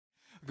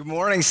Good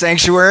morning,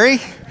 Sanctuary.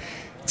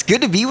 It's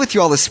good to be with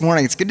you all this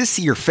morning. It's good to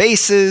see your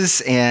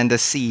faces and to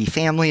see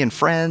family and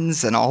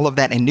friends and all of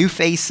that and new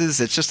faces.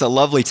 It's just a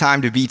lovely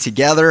time to be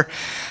together.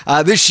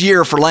 This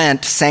year for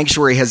Lent,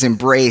 Sanctuary has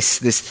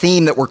embraced this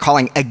theme that we're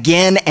calling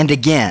Again and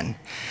Again.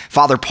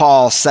 Father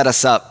Paul set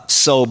us up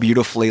so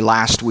beautifully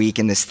last week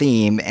in this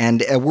theme,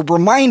 and we're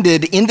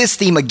reminded in this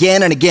theme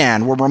again and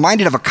again, we're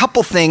reminded of a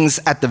couple things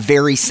at the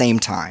very same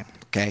time,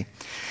 okay?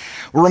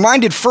 We're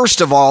reminded, first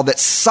of all, that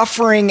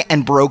suffering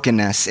and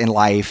brokenness in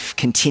life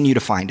continue to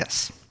find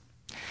us.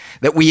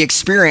 That we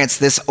experience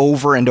this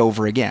over and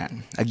over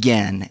again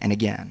and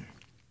again.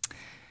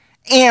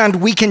 And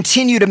we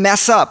continue to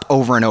mess up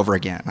over and over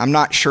again. I'm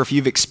not sure if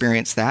you've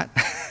experienced that.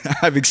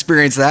 I've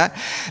experienced that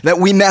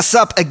we mess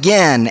up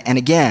again and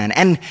again.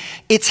 And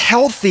it's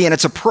healthy and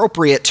it's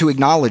appropriate to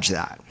acknowledge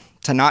that,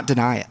 to not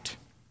deny it.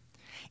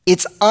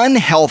 It's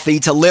unhealthy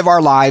to live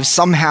our lives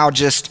somehow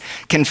just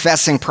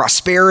confessing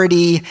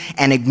prosperity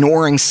and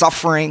ignoring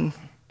suffering.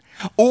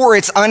 Or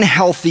it's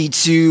unhealthy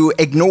to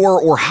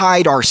ignore or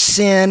hide our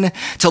sin,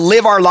 to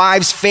live our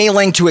lives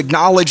failing to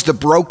acknowledge the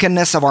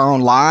brokenness of our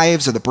own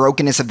lives or the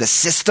brokenness of the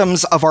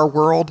systems of our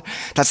world.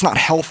 That's not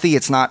healthy,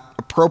 it's not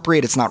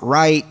appropriate, it's not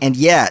right. And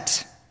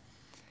yet,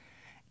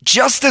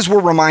 just as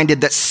we're reminded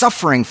that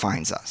suffering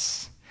finds us,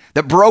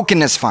 that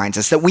brokenness finds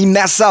us, that we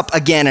mess up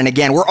again and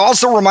again, we're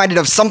also reminded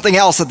of something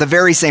else at the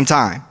very same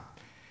time.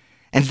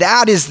 And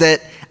that is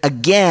that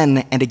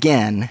again and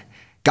again,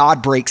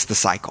 God breaks the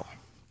cycle.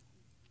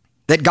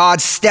 That God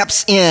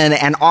steps in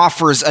and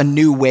offers a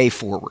new way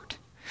forward.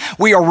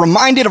 We are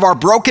reminded of our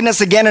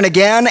brokenness again and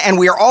again, and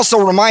we are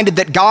also reminded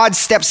that God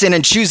steps in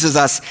and chooses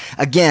us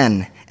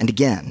again and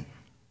again.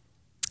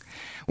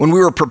 When we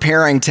were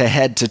preparing to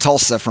head to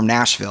Tulsa from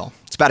Nashville,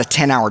 it's about a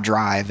 10-hour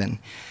drive, and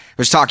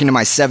I was talking to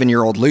my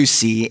 7-year-old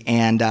Lucy,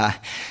 and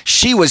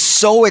she was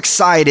so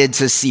excited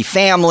to see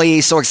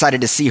family, so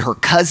excited to see her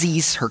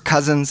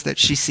cousins that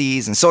she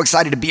sees, and so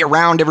excited to be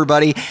around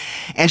everybody.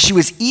 And she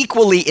was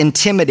equally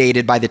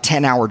intimidated by the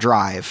 10-hour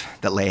drive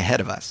that lay ahead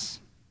of us.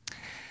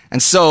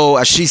 And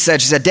so she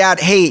said,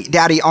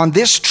 Daddy, on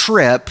this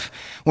trip,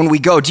 when we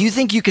go, do you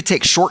think you could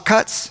take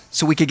shortcuts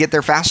so we could get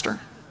there faster?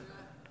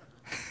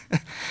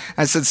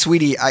 I said,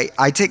 sweetie,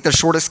 I take the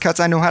shortest cuts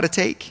I know how to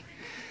take.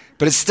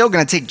 But it's still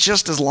going to take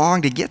just as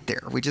long to get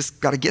there. We just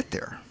got to get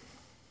there.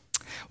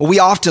 Well, we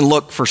often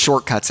look for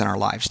shortcuts in our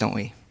lives, don't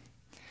we?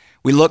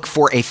 We look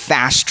for a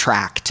fast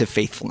track to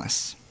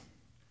faithfulness.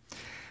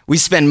 We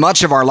spend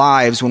much of our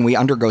lives when we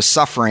undergo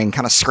suffering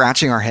kind of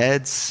scratching our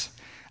heads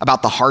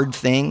about the hard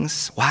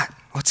things.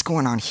 What's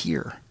going on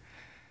here?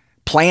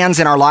 Plans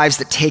in our lives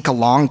that take a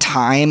long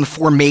time,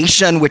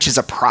 formation, which is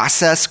a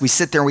process. We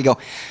sit there and we go,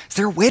 is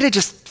there a way to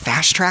just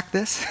fast track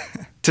this?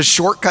 To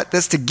shortcut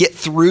this, to get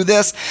through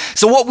this?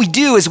 So what we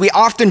do is we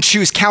often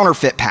choose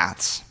counterfeit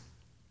paths.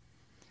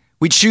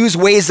 We choose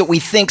ways that we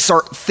think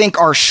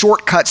are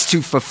shortcuts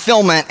to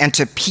fulfillment and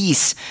to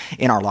peace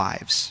in our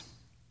lives.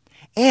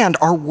 And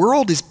our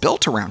world is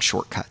built around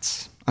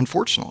shortcuts,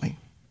 unfortunately.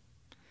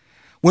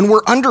 When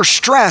we're under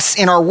stress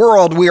in our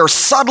world, we are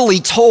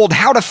subtly told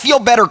how to feel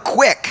better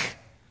quick.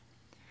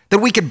 That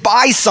we could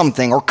buy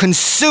something or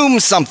consume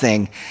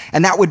something,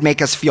 and that would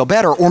make us feel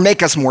better or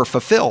make us more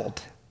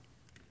fulfilled.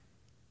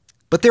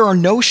 But there are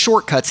no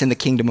shortcuts in the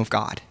kingdom of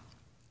God.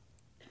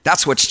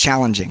 That's what's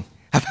challenging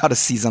about a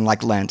season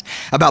like Lent,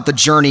 about the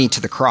journey to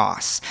the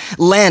cross.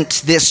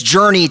 Lent, this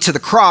journey to the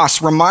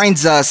cross,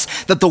 reminds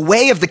us that the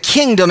way of the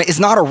kingdom is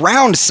not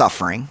around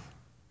suffering,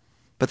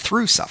 but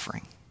through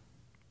suffering.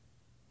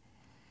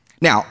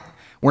 Now,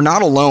 we're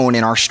not alone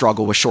in our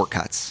struggle with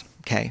shortcuts,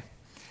 okay?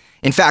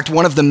 In fact,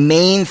 one of the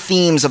main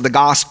themes of the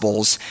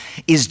Gospels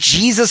is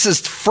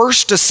Jesus'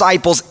 first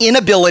disciples'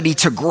 inability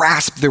to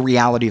grasp the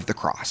reality of the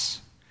cross.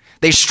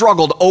 They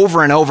struggled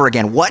over and over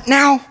again. What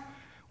now?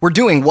 We're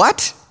doing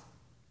what?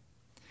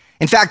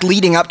 In fact,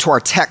 leading up to our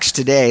text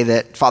today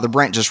that Father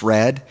Brent just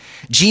read,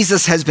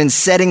 Jesus has been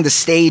setting the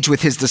stage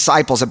with his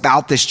disciples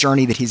about this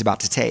journey that he's about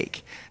to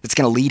take that's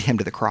going to lead him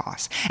to the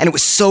cross. And it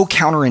was so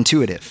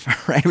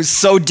counterintuitive, right? It was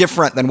so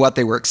different than what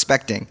they were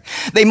expecting.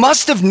 They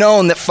must have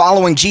known that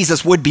following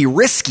Jesus would be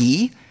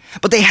risky,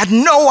 but they had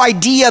no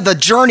idea the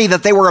journey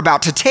that they were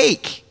about to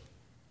take.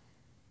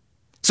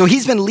 So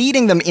he's been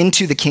leading them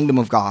into the kingdom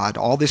of God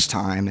all this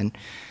time, and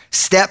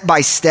step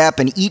by step,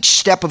 and each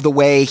step of the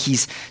way,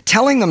 he's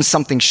telling them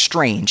something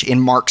strange in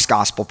Mark's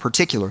gospel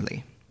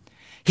particularly.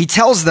 He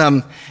tells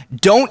them,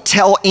 don't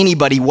tell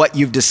anybody what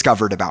you've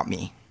discovered about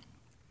me,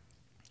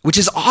 which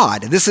is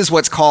odd. This is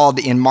what's called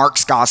in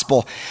Mark's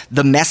gospel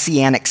the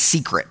messianic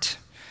secret.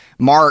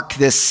 Mark,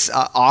 this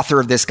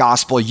author of this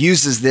gospel,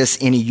 uses this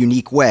in a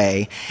unique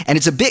way, and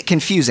it's a bit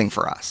confusing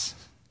for us.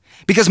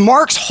 Because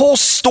Mark's whole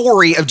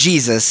story of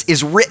Jesus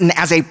is written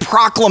as a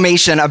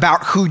proclamation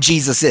about who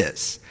Jesus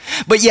is.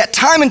 But yet,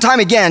 time and time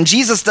again,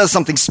 Jesus does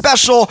something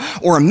special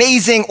or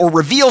amazing or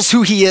reveals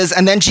who he is,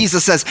 and then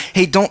Jesus says,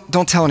 hey,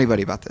 don't tell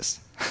anybody about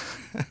this.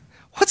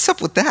 What's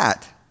up with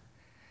that?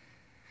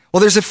 Well,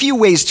 there's a few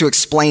ways to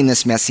explain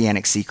this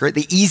messianic secret.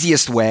 The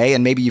easiest way,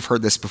 and maybe you've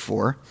heard this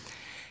before,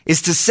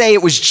 is to say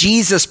it was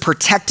Jesus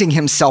protecting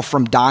himself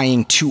from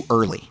dying too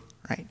early,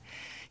 right?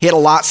 He had a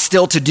lot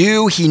still to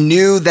do. He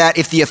knew that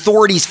if the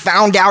authorities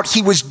found out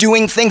he was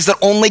doing things that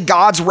only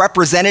God's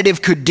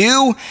representative could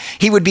do,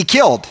 he would be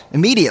killed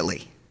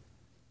immediately.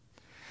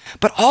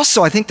 But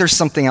also, I think there's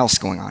something else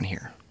going on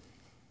here.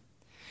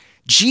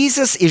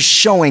 Jesus is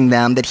showing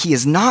them that he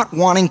is not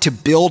wanting to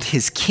build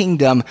his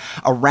kingdom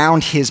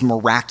around his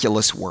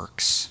miraculous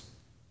works.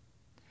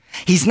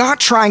 He's not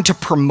trying to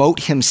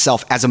promote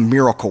himself as a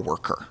miracle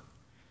worker.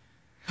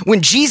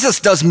 When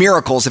Jesus does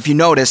miracles, if you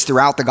notice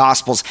throughout the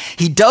Gospels,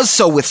 he does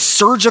so with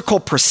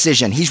surgical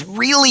precision. He's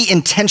really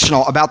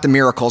intentional about the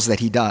miracles that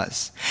he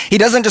does. He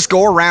doesn't just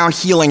go around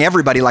healing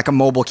everybody like a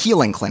mobile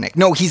healing clinic.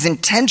 No, he's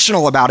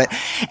intentional about it.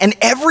 And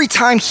every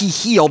time he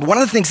healed, one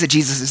of the things that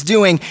Jesus is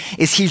doing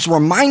is he's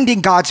reminding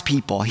God's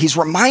people, he's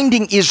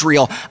reminding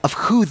Israel of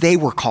who they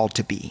were called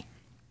to be.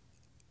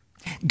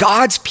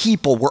 God's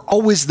people were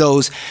always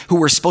those who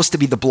were supposed to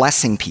be the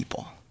blessing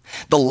people,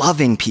 the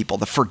loving people,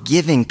 the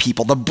forgiving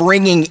people, the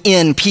bringing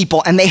in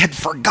people, and they had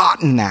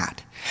forgotten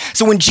that.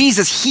 So when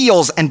Jesus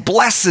heals and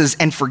blesses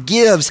and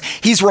forgives,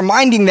 he's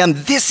reminding them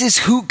this is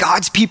who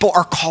God's people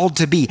are called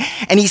to be.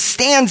 And he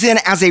stands in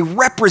as a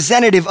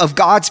representative of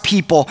God's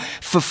people,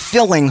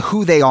 fulfilling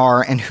who they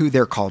are and who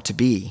they're called to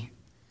be.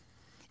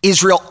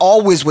 Israel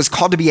always was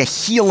called to be a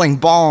healing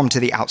balm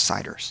to the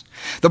outsiders,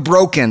 the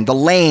broken, the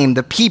lame,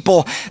 the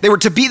people. They were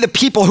to be the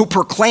people who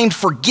proclaimed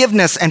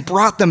forgiveness and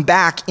brought them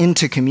back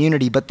into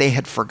community, but they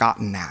had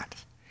forgotten that.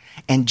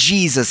 And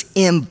Jesus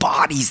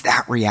embodies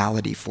that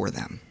reality for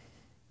them.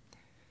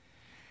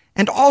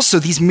 And also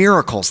these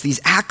miracles,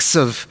 these acts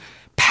of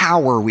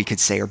power, we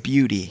could say, or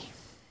beauty.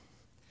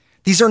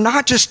 These are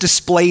not just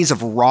displays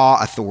of raw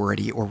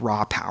authority or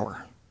raw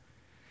power.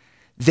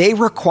 They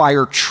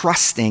require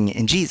trusting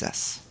in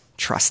Jesus.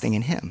 Trusting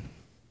in him.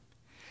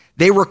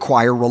 They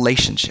require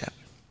relationship.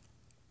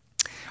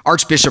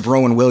 Archbishop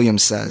Rowan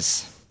Williams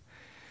says,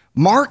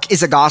 Mark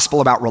is a gospel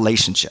about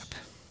relationship.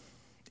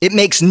 It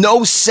makes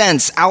no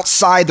sense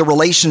outside the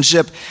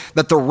relationship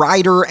that the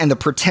writer and the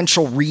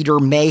potential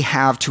reader may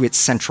have to its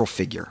central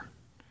figure.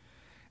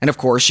 And of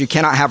course, you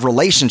cannot have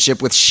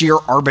relationship with sheer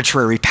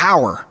arbitrary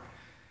power.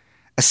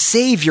 A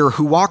savior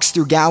who walks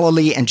through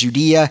Galilee and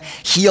Judea,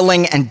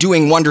 healing and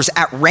doing wonders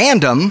at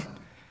random,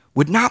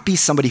 would not be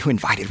somebody who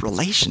invited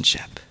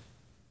relationship.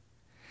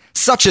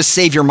 Such a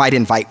savior might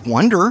invite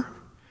wonder,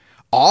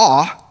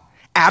 awe,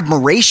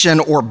 admiration,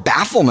 or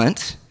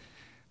bafflement,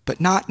 but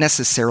not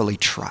necessarily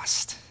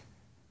trust.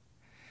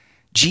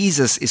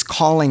 Jesus is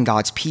calling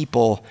God's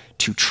people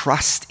to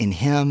trust in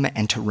him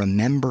and to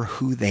remember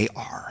who they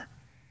are.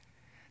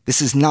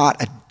 This is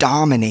not a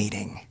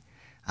dominating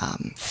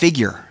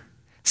figure.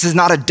 This is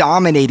not a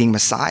dominating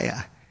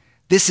Messiah.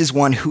 This is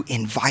one who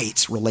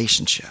invites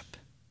relationship.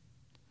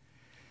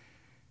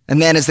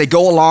 And then as they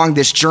go along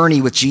this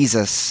journey with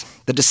Jesus,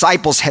 the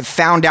disciples have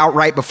found out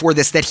right before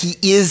this that he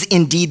is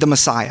indeed the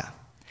Messiah.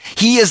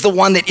 He is the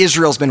one that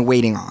Israel's been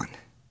waiting on.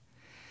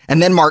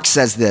 And then Mark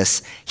says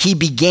this, he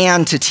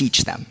began to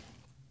teach them.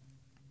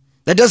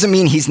 That doesn't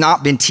mean he's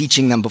not been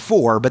teaching them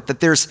before, but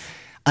that there's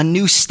a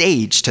new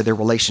stage to their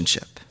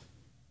relationship.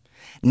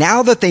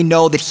 Now that they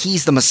know that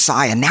he's the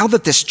Messiah, now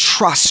that this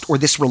trust or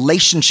this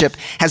relationship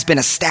has been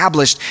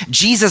established,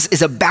 Jesus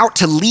is about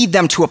to lead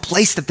them to a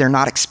place that they're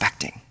not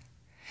expecting.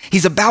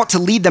 He's about to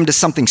lead them to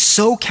something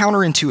so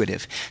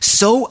counterintuitive,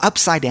 so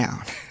upside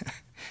down,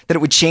 that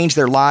it would change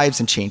their lives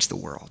and change the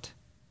world.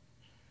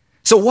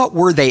 So what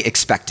were they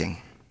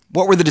expecting?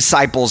 What were the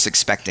disciples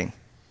expecting?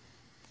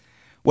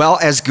 Well,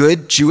 as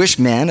good Jewish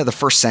men of the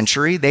first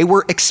century, they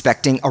were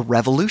expecting a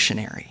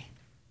revolutionary.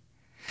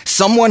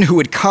 Someone who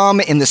would come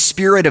in the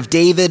spirit of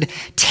David,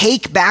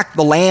 take back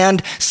the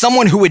land,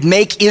 someone who would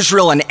make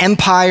Israel an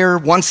empire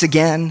once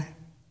again.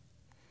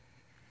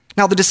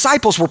 Now, the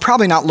disciples were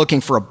probably not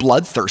looking for a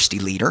bloodthirsty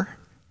leader,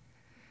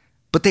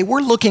 but they were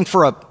looking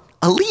for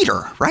a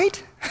leader,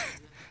 right?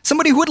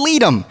 Somebody who would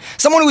lead them,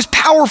 someone who was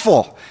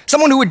powerful,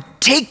 someone who would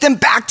take them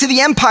back to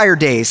the empire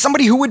days,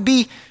 somebody who would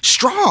be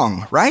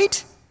strong,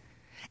 right?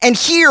 And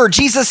here,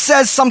 Jesus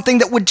says something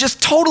that would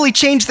just totally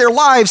change their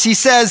lives. He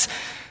says,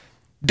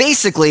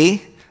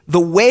 basically, the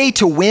way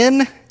to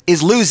win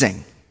is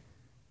losing.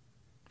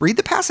 Read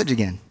the passage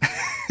again.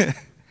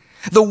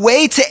 The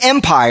way to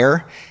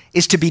empire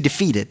is to be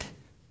defeated.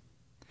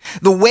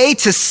 The way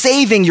to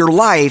saving your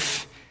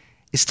life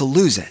is to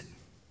lose it.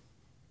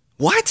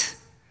 What?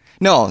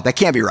 No, that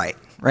can't be right?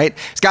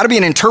 It's got to be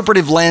an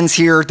interpretive lens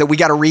here that we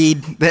got to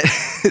read that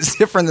is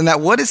different than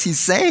that. What is he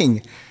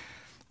saying?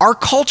 Our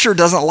culture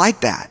doesn't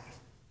like that.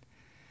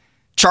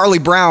 Charlie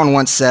Brown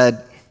once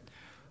said,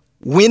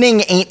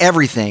 winning ain't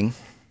everything,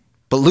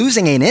 but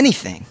losing ain't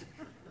anything,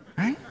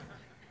 right?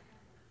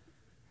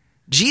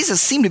 Jesus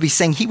seemed to be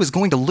saying he was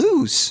going to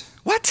lose.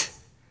 What?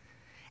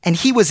 And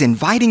he was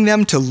inviting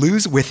them to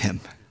lose with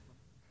him.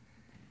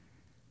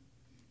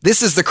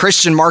 This is the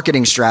Christian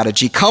marketing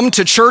strategy. Come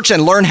to church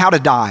and learn how to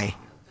die.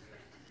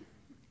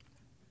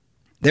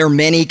 There are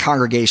many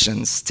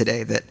congregations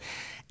today that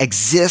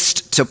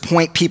exist to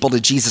point people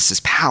to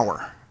Jesus'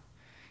 power,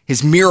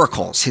 his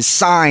miracles, his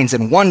signs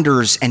and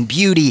wonders and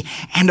beauty.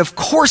 And of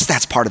course,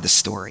 that's part of the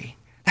story.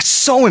 That's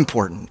so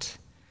important.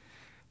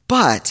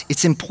 But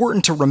it's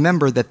important to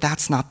remember that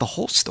that's not the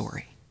whole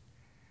story.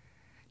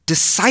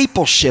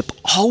 Discipleship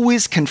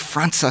always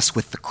confronts us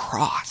with the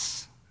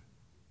cross.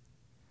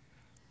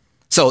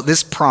 So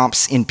this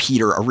prompts in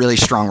Peter a really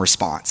strong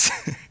response.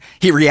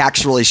 He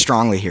reacts really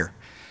strongly here.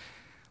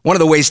 One of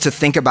the ways to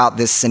think about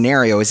this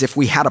scenario is if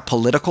we had a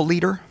political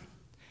leader,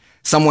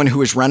 someone who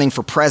was running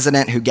for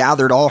president, who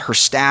gathered all her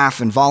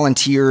staff and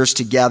volunteers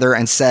together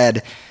and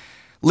said,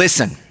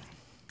 listen,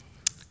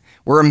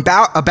 we're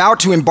about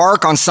to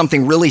embark on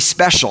something really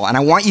special, and I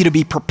want you to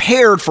be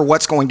prepared for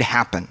what's going to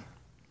happen.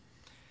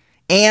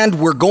 And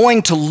we're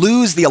going to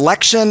lose the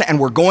election, and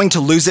we're going to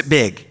lose it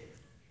big.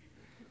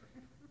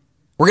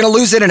 We're going to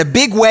lose it in a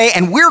big way,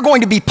 and we're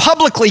going to be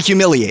publicly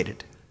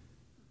humiliated.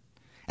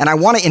 And I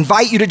want to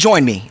invite you to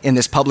join me in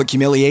this public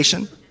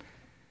humiliation.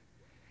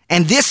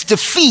 And this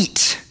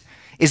defeat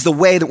is the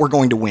way that we're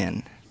going to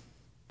win.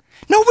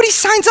 Nobody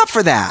signs up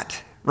for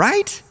that,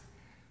 right?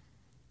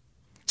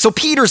 So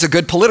Peter's a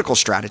good political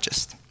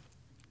strategist.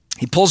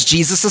 He pulls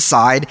Jesus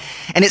aside,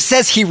 and it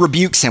says he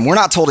rebukes him. We're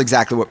not told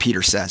exactly what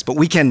Peter says, but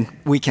we can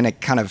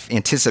kind of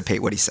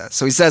anticipate what he says.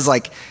 So he says,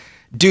 like,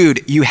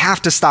 dude, you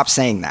have to stop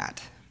saying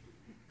that.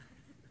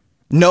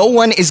 No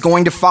one is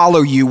going to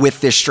follow you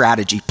with this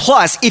strategy.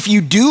 Plus, if you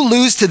do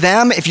lose to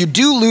them, if you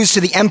do lose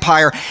to the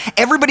empire,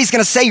 everybody's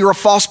going to say you're a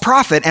false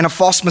prophet and a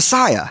false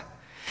Messiah.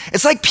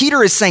 It's like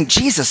Peter is saying,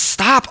 Jesus,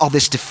 stop all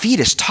this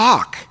defeatist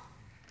talk.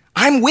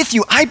 I'm with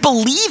you. I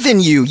believe in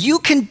you. You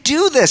can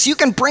do this. You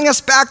can bring us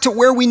back to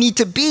where we need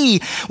to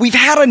be. We've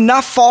had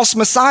enough false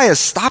messiahs.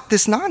 Stop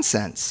this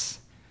nonsense.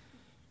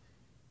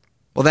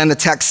 Well, then the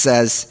text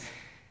says,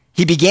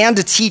 he began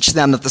to teach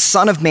them that the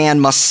Son of Man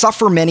must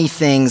suffer many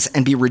things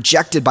and be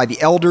rejected by the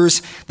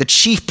elders, the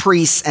chief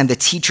priests, and the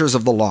teachers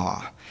of the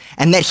law,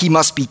 and that he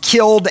must be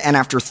killed and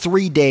after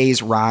 3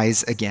 days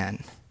rise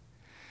again.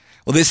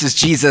 Well, this is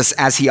Jesus,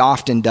 as he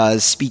often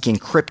does, speaking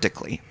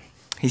cryptically.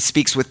 He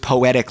speaks with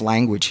poetic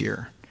language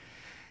here.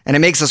 And it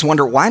makes us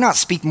wonder, why not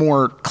speak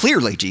more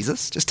clearly,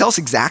 Jesus? Just tell us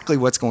exactly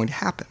what's going to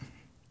happen.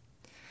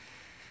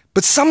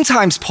 But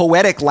sometimes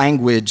poetic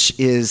language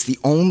is the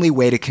only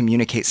way to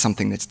communicate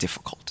something that's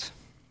difficult.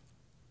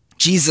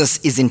 Jesus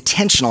is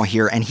intentional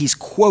here, and he's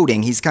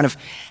quoting. He's kind of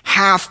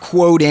half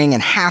quoting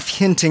and half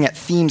hinting at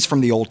themes from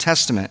the Old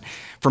Testament,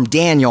 from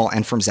Daniel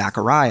and from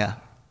Zechariah.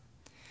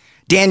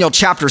 Daniel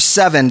chapter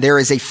 7, there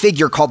is a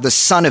figure called the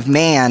Son of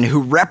Man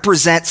who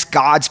represents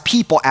God's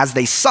people as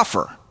they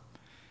suffer.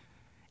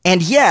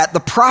 And yet,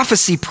 the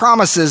prophecy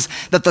promises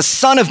that the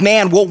Son of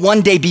Man will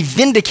one day be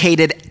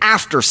vindicated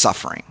after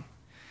suffering.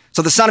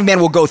 So the Son of Man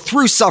will go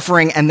through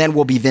suffering and then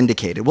will be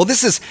vindicated. Well,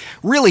 this is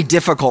really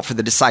difficult for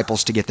the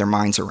disciples to get their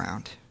minds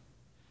around.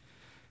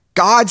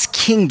 God's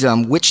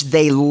kingdom, which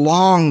they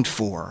longed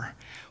for,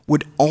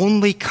 would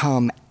only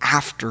come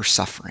after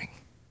suffering.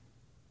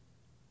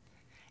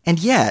 And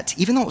yet,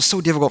 even though it was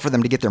so difficult for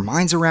them to get their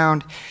minds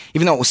around,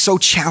 even though it was so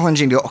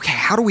challenging to go, okay,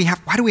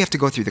 why do we have to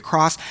go through the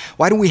cross?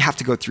 Why do we have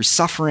to go through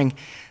suffering?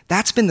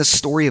 That's been the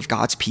story of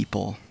God's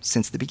people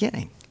since the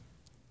beginning.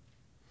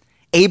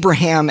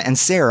 Abraham and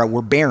Sarah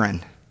were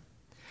barren,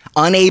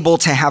 unable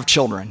to have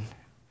children.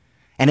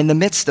 And in the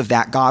midst of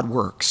that, God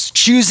works,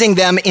 choosing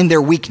them in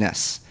their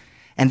weakness,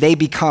 and they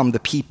become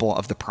the people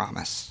of the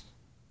promise.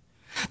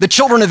 The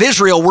children of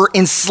Israel were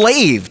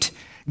enslaved.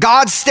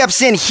 God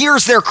steps in,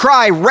 hears their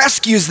cry,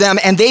 rescues them,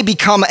 and they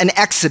become an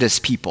Exodus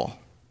people.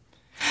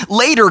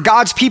 Later,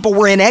 God's people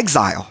were in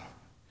exile.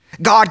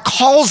 God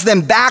calls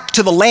them back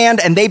to the land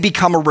and they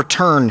become a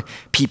return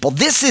people.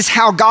 This is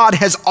how God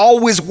has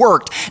always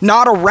worked,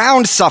 not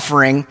around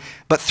suffering,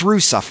 but through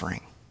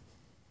suffering.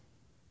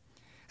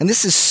 And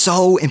this is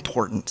so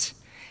important.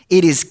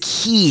 It is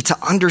key to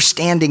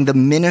understanding the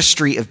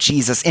ministry of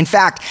Jesus. In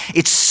fact,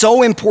 it's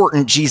so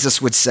important,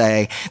 Jesus would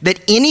say,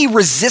 that any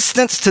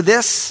resistance to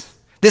this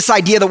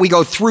idea that we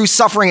go through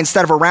suffering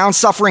instead of around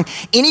suffering,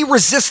 any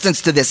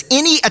resistance to this,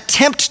 any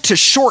attempt to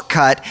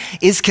shortcut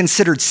is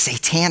considered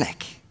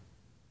satanic.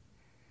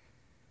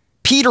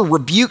 Peter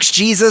rebukes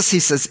Jesus. He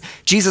says,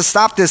 Jesus,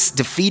 stop this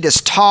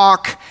defeatist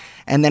talk.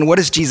 And then what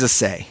does Jesus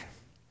say?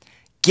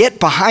 Get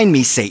behind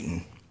me,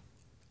 Satan.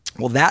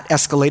 Well, that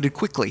escalated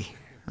quickly,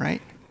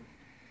 right?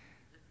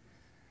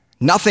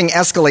 Nothing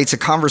escalates a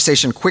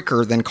conversation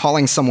quicker than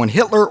calling someone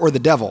Hitler or the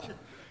devil,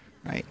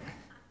 right?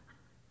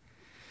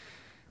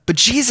 But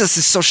Jesus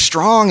is so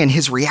strong in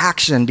his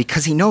reaction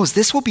because he knows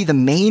this will be the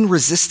main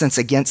resistance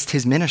against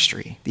his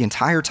ministry the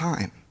entire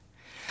time.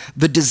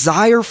 The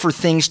desire for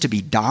things to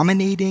be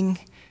dominating,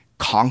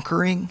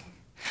 conquering,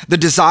 the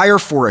desire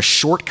for a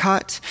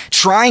shortcut,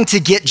 trying to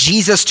get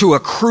Jesus to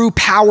accrue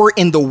power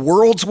in the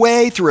world's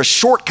way through a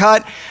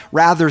shortcut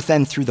rather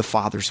than through the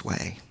Father's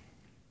way.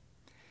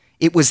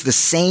 It was the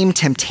same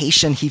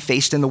temptation he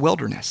faced in the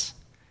wilderness,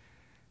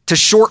 to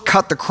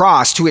shortcut the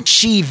cross, to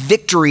achieve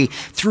victory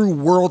through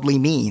worldly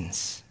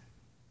means.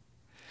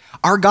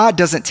 Our God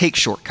doesn't take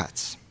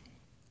shortcuts,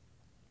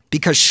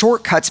 because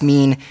shortcuts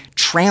mean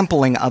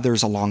trampling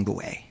others along the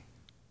way.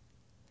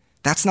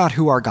 That's not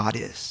who our God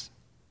is.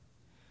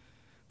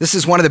 This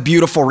is one of the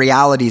beautiful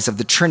realities of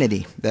the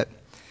Trinity, that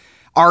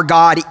our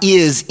God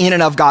is in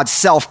and of God's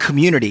self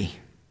community,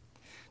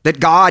 that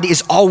God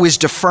is always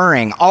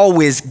deferring,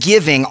 always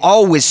giving,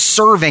 always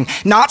serving,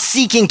 not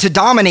seeking to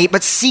dominate,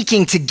 but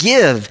seeking to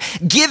give.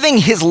 Giving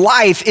his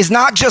life is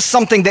not just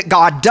something that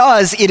God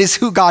does, it is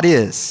who God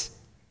is.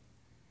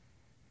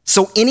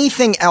 So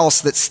anything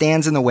else that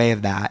stands in the way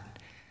of that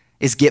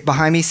is get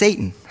behind me,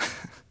 Satan.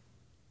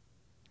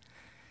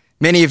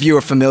 Many of you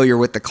are familiar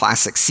with the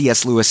classic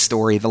C.S. Lewis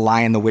story, The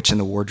Lion, the Witch, and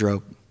the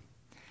Wardrobe.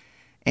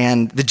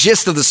 And the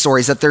gist of the story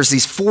is that there's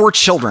these 4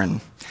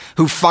 children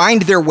who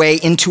find their way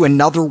into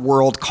another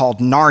world called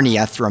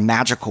Narnia through a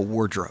magical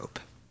wardrobe.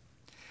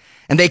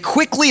 And they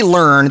quickly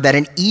learn that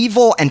an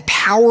evil and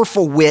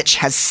powerful witch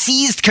has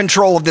seized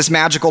control of this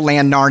magical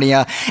land,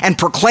 Narnia, and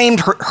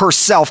proclaimed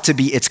herself to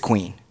be its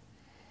queen.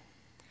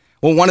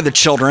 Well, one of the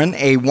children,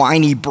 a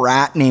whiny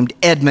brat named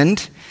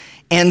Edmund,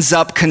 ends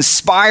up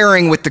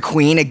conspiring with the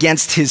queen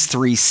against his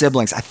 3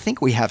 siblings. I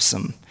think we have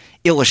some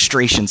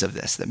illustrations of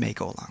this that may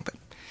go along, but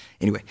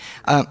anyway.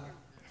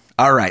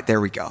 All right, there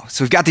we go.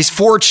 So we've got these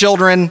 4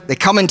 children. They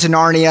come into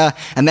Narnia,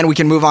 and then we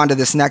can move on to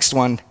this next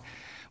one.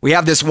 We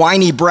have this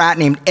whiny brat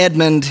named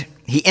Edmund.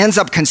 He ends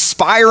up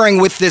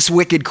conspiring with this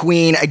wicked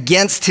queen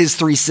against his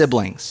 3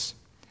 siblings.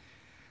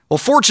 Well,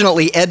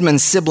 fortunately,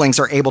 Edmund's siblings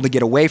are able to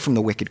get away from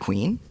the wicked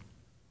queen.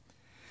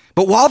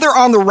 But while they're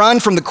on the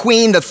run from the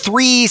queen, the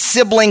 3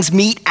 siblings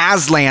meet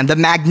Aslan, the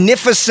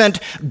magnificent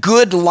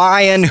good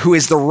lion who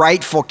is the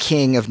rightful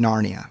king of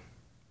Narnia.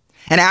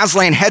 And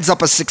Aslan heads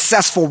up a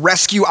successful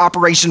rescue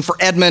operation for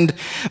Edmund,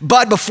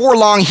 but before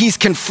long, he's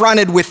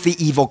confronted with the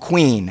evil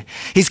queen.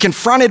 He's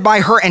confronted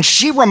by her, and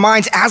she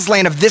reminds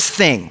Aslan of this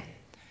thing,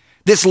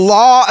 this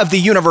law of the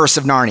universe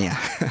of Narnia,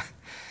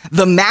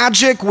 the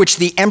magic which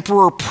the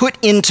emperor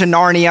put into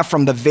Narnia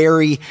from the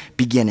very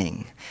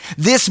beginning.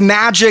 This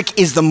magic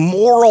is the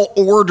moral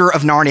order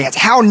of Narnia. It's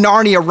how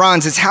Narnia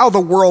runs. It's how the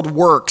world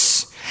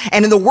works.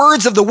 And in the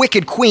words of the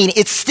wicked queen,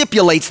 it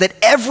stipulates that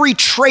every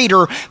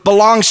traitor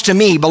belongs to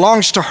me,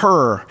 belongs to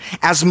her,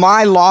 as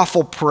my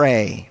lawful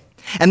prey.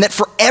 And that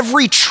for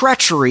every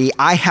treachery,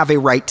 I have a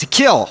right to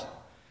kill.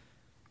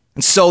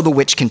 And so the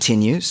witch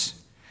continues,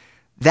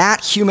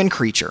 that human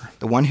creature,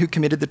 the one who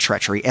committed the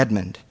treachery,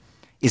 Edmund,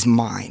 is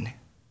mine.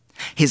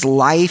 His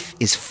life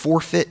is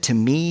forfeit to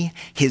me.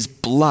 His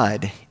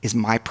blood is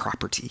my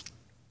property,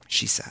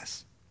 she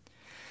says.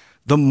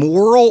 The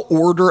moral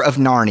order of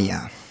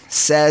Narnia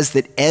says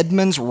that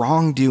Edmund's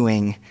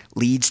wrongdoing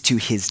leads to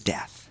his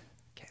death.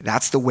 Okay,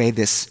 that's the way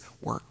this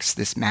works,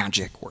 this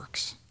magic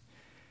works.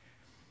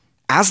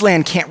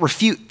 Aslan can't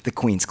refute the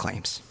queen's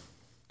claims.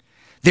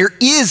 There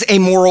is a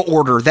moral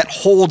order that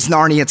holds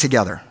Narnia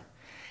together.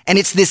 And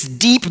it's this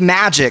deep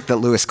magic that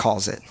Lewis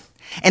calls it.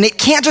 And it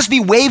can't just be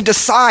waved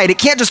aside. It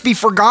can't just be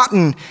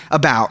forgotten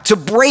about. To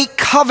break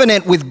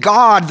covenant with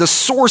God, the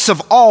source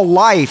of all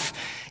life,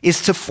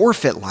 is to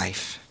forfeit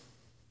life.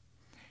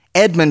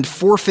 Edmund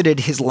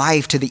forfeited his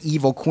life to the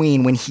evil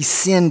queen when he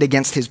sinned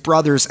against his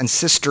brothers and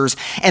sisters,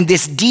 and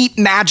this deep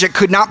magic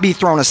could not be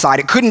thrown aside.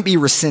 It couldn't be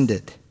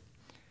rescinded.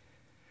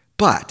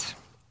 But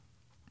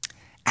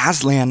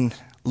Aslan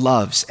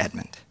loves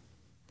Edmund,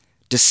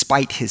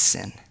 despite his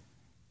sin.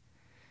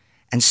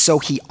 And so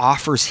he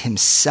offers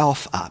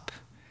himself up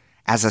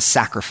as a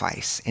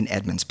sacrifice in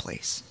Edmund's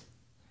place.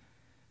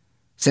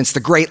 Since the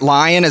great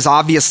lion is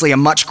obviously a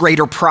much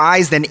greater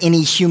prize than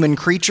any human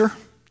creature,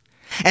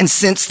 and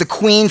since the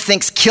queen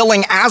thinks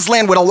killing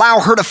Aslan would allow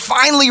her to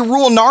finally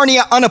rule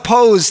Narnia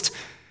unopposed,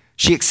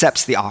 she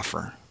accepts the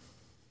offer.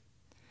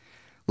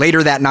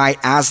 Later that night,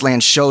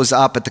 Aslan shows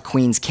up at the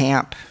queen's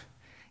camp,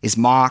 is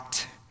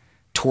mocked,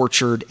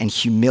 tortured, and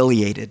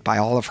humiliated by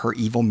all of her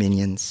evil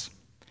minions,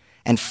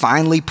 and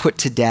finally put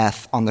to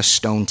death on the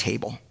stone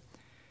table,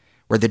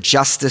 where the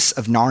justice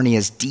of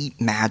Narnia's deep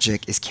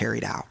magic is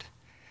carried out.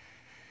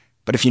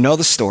 But if you know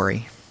the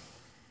story,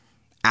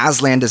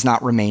 Aslan does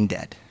not remain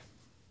dead.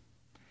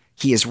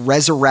 He is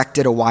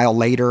resurrected a while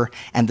later,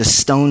 and the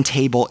stone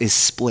table is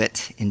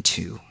split in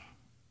 2.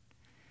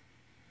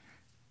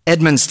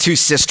 Edmund's 2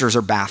 sisters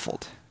are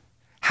baffled.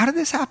 How did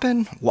this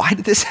happen? Why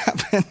did this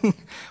happen?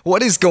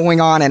 What is going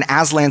on? And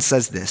Aslan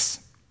says this,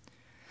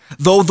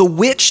 though the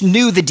witch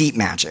knew the deep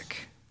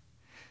magic,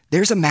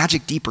 there's a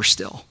magic deeper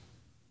still,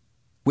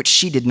 which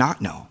she did not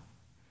know.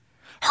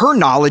 Her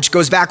knowledge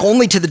goes back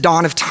only to the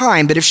dawn of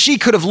time, but if she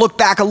could have looked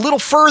back a little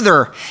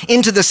further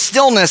into the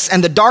stillness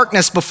and the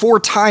darkness before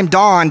time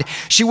dawned,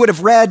 she would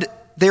have read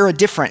there a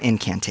different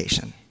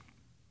incantation.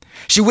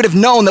 She would have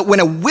known that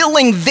when a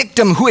willing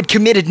victim who had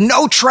committed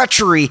no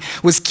treachery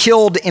was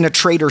killed in a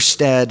traitor's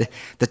stead,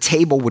 the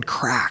table would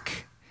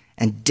crack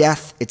and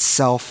death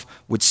itself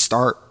would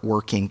start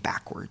working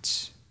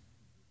backwards.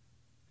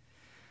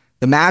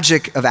 The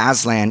magic of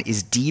Aslan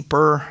is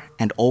deeper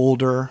and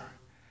older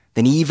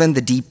than even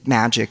the deep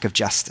magic of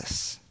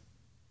justice.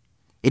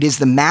 It is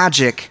the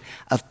magic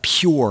of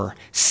pure,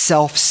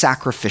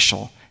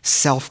 self-sacrificial,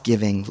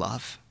 self-giving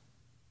love.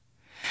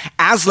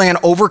 Aslan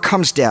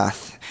overcomes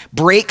death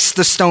breaks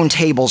the stone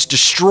tables,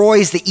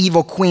 destroys the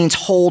evil queen's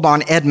hold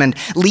on Edmund,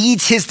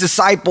 leads his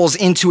disciples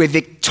into a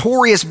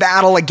victorious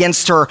battle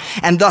against her,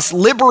 and thus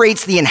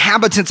liberates the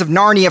inhabitants of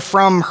Narnia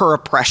from her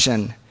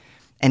oppression.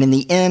 And in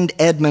the end,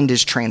 Edmund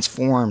is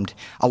transformed,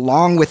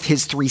 along with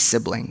his 3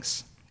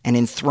 siblings, and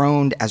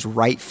enthroned as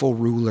rightful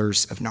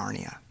rulers of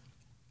Narnia.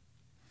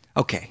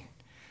 Okay,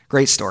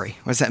 great story.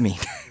 What does that mean?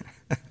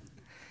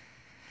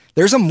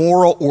 There's a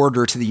moral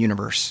order to the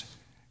universe,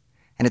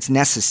 and it's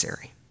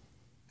necessary,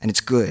 and it's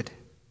good.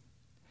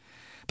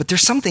 But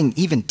there's something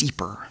even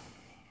deeper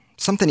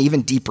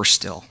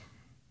still.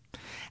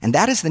 And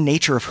that is the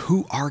nature of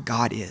who our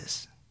God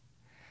is,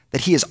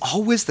 that he is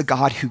always the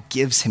God who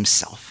gives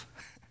himself.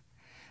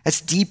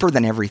 That's deeper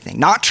than everything,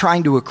 not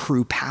trying to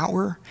accrue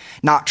power,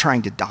 not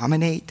trying to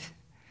dominate,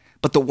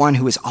 but the one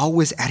who is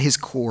always at his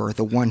core,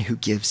 the one who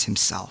gives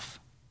himself.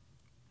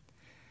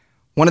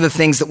 One of the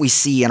things that we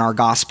see in our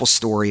gospel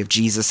story of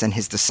Jesus and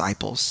his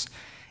disciples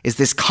is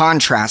this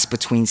contrast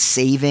between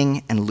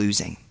saving and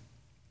losing.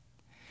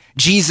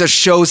 Jesus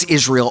shows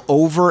Israel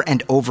over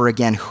and over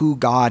again who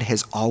God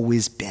has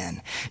always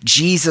been.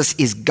 Jesus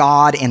is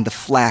God in the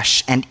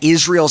flesh, and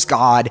Israel's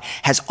God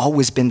has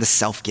always been the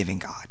self-giving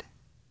God.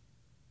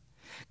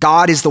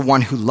 God is the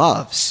one who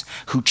loves,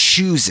 who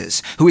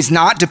chooses, who is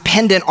not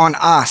dependent on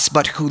us,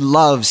 but who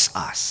loves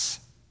us.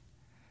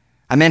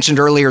 I mentioned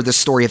earlier the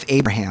story of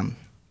Abraham.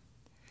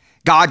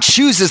 God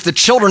chooses the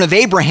children of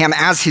Abraham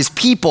as his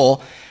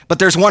people, but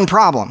there's one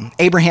problem.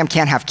 Abraham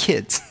can't have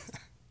kids.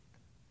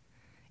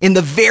 In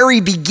the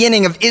very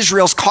beginning of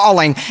Israel's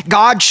calling,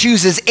 God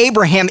chooses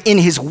Abraham in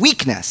his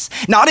weakness,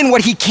 not in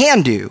what he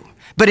can do,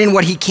 but in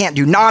what he can't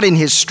do, not in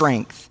his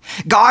strength.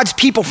 God's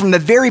people from the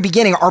very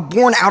beginning are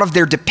born out of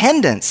their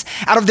dependence,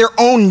 out of their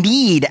own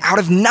need, out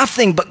of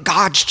nothing but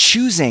God's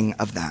choosing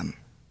of them.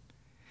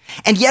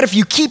 And yet, if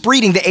you keep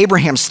reading the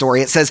Abraham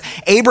story, it says,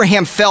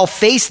 Abraham fell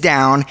face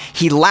down,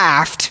 he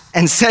laughed,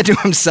 and said to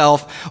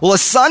himself, will a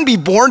son be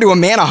born to a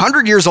man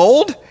 100 years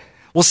old?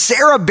 Will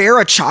Sarah bear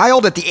a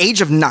child at the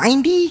age of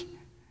 90?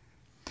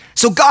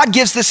 So God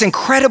gives this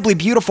incredibly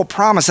beautiful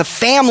promise. A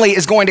family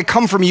is going to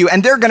come from you,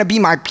 and they're going to be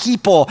my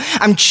people.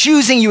 I'm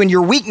choosing you in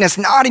your weakness,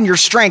 not in your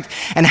strength.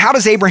 And how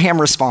does Abraham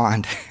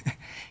respond?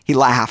 He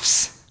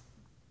laughs.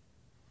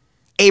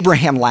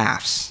 Abraham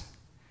laughs.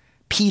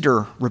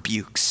 Peter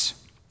rebukes.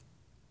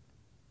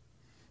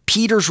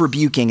 Peter's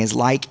rebuking is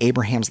like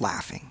Abraham's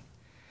laughing.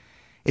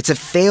 It's a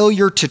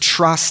failure to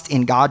trust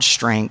in God's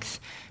strength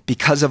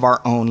because of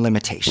our own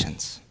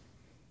limitations.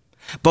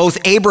 Both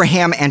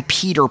Abraham and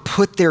Peter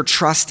put their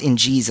trust in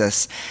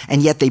Jesus,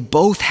 and yet they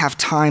both have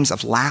times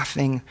of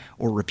laughing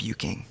or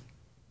rebuking.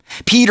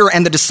 Peter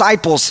and the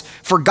disciples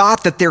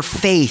forgot that their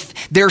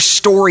faith, their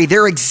story,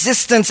 their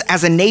existence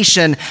as a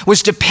nation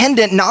was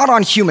dependent not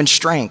on human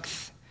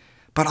strength,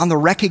 but on the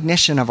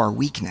recognition of our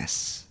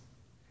weakness.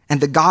 And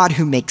the God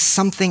who makes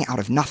something out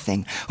of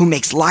nothing, who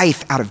makes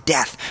life out of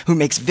death, who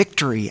makes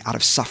victory out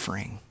of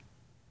suffering.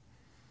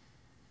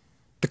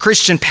 The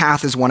Christian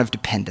path is one of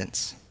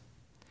dependence.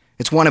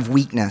 It's one of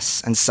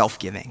weakness and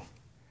self-giving.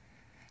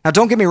 Now,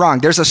 don't get me wrong,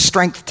 there's a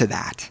strength to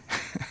that.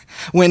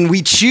 When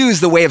we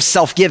choose the way of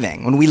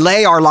self-giving, when we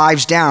lay our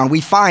lives down,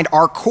 we find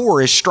our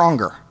core is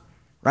stronger,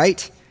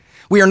 right?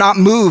 We are not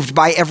moved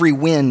by every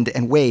wind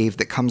and wave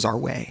that comes our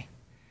way.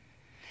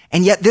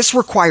 And yet this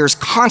requires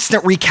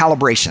constant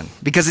recalibration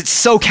because it's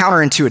so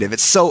counterintuitive.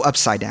 It's so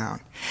upside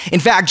down. In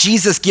fact,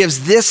 Jesus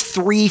gives this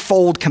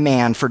 3-fold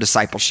command for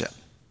discipleship.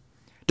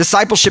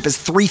 Discipleship is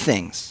 3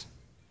 things: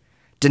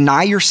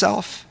 deny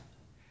yourself,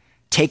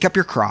 take up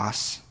your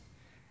cross,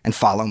 and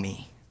follow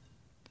me.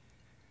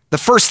 The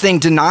first thing,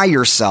 deny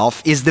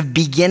yourself, is the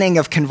beginning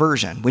of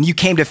conversion. When you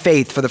came to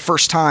faith for the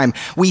first time,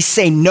 we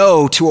say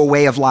no to a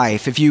way of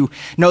life. If you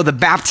know the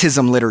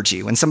baptism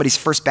liturgy, when somebody's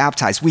first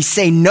baptized, we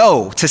say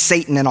no to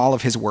Satan and all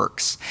of his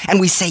works.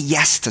 And we say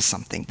yes to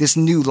something, this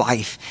new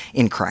life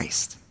in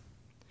Christ.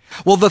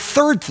 Well, the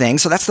third thing,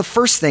 so that's the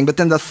first thing, but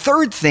then the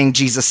third thing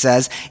Jesus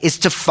says is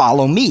to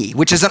follow me,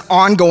 which is an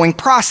ongoing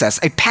process,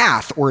 a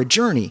path or a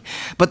journey.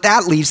 But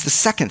that leaves the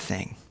second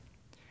thing,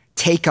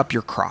 take up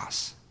your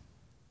cross.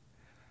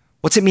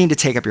 What's it mean to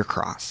take up your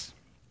cross?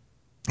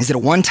 Is it a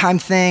one-time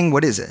thing?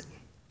 What is it?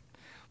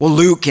 Well,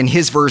 Luke, in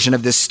his version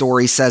of this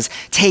story, says,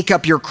 take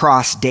up your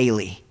cross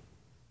daily.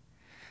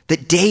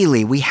 That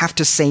daily we have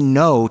to say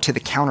no to the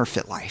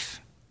counterfeit life,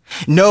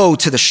 no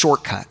to the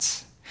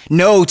shortcuts,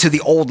 no to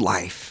the old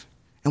life.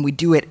 And we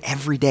do it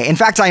every day. In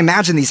fact, I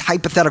imagine these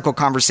hypothetical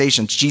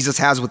conversations Jesus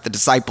has with the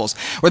disciples,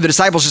 where the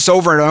disciples just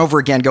over and over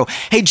again go,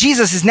 hey,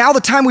 Jesus, is now the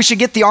time we should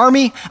get the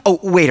army? Oh,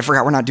 wait, I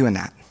forgot we're not doing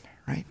that,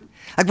 right?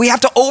 Like we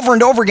have to over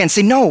and over again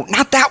say, no,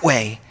 not that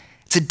way.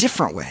 It's a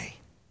different way.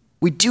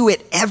 We do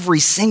it every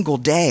single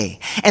day.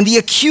 And the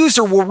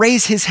accuser will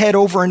raise his head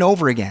over and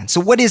over again. So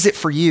what is it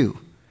for you?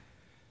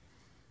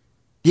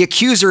 The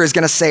accuser is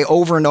going to say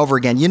over and over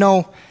again, you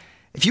know,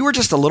 if you were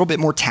just a little bit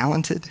more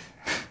talented,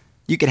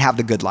 you could have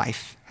the good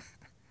life.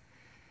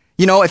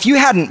 You know, if you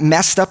hadn't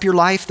messed up your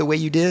life the way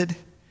you did,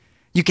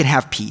 you could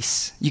have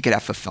peace. You could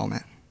have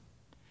fulfillment.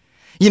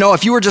 You know,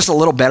 if you were just a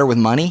little better with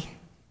money,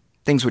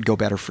 things would go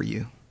better for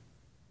you.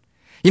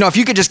 If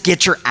you could just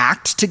get your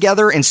act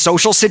together in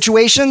social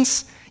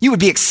situations, you would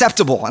be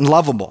acceptable and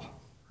lovable,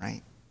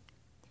 right?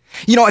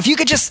 If you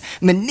could just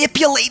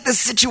manipulate this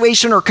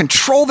situation or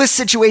control this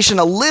situation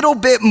a little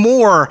bit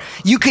more,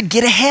 you could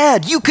get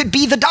ahead. You could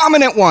be the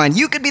dominant one.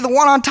 You could be the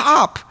one on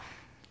top.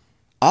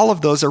 All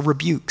of those are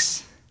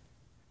rebukes.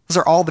 Those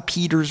are all the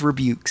Peter's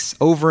rebukes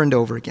over and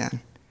over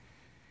again.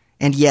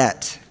 And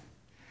yet,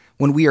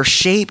 when we are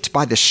shaped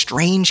by the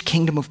strange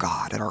kingdom of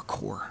God at our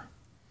core,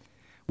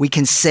 we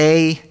can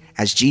say,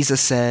 as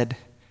Jesus said,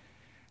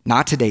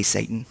 "Not today,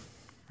 Satan."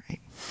 Right?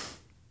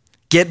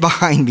 "Get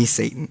behind me,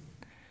 Satan.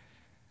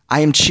 I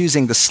am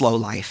choosing the slow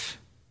life,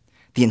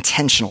 the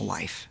intentional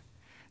life,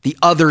 the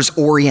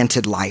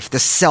others-oriented life, the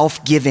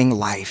self-giving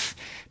life,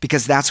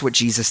 because that's what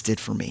Jesus did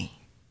for me.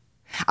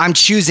 I'm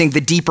choosing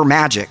the deeper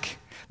magic,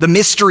 the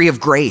mystery of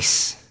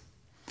grace.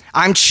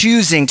 I'm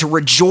choosing to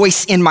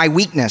rejoice in my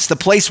weakness, the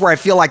place where I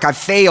feel like I've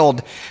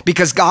failed,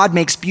 because God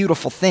makes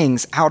beautiful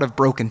things out of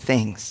broken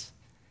things."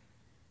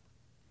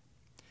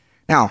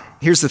 Now,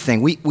 here's the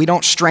thing. We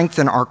don't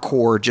strengthen our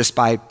core just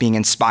by being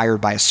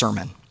inspired by a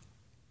sermon.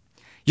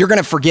 You're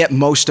going to forget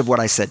most of what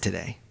I said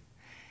today.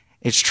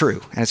 It's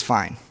true, and it's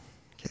fine.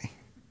 Okay.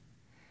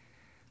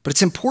 But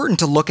it's important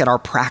to look at our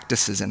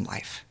practices in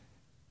life.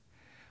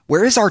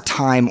 Where is our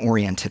time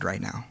oriented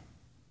right now?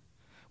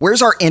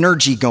 Where's our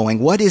energy going?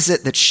 What is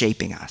it that's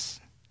shaping us?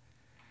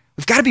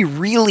 We've got to be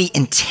really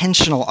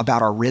intentional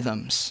about our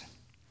rhythms.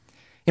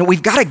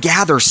 We've got to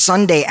gather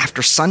Sunday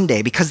after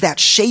Sunday because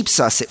that shapes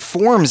us, it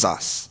forms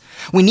us.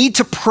 We need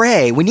to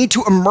pray. We need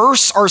to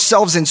immerse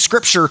ourselves in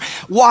Scripture.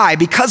 Why?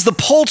 Because the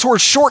pull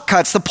towards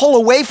shortcuts, the pull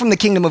away from the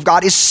kingdom of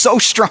God is so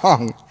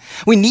strong.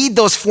 We need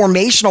those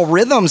formational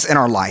rhythms in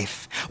our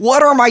life.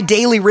 What are my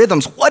daily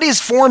rhythms? What is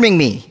forming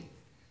me?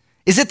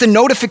 Is it the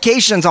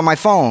notifications on my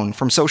phone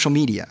from social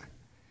media?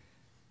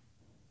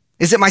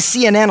 Is it my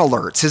CNN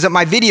alerts? Is it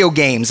my video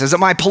games? Is it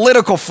my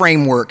political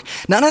framework?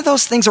 None of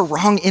those things are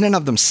wrong in and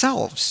of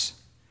themselves.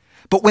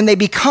 But when they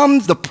become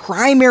the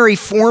primary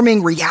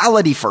forming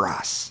reality for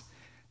us,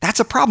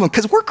 that's a problem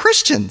because we're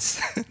Christians.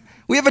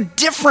 We have a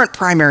different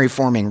primary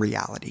forming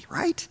reality,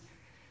 right?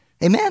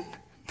 Amen?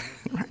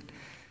 Right.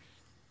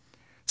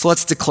 So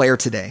let's declare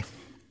today,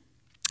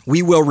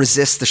 we will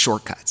resist the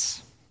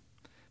shortcuts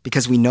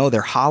because we know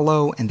they're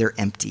hollow and they're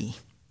empty.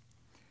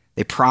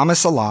 They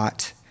promise a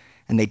lot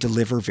and they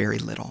deliver very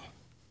little.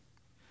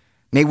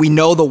 May we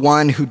know the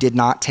one who did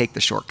not take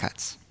the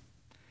shortcuts,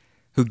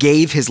 who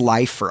gave his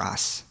life for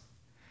us,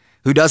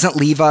 who doesn't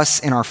leave us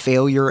in our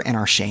failure and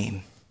our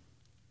shame.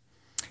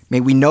 May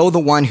we know the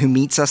one who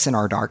meets us in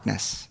our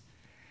darkness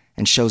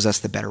and shows us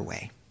the better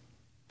way.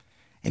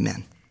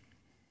 Amen.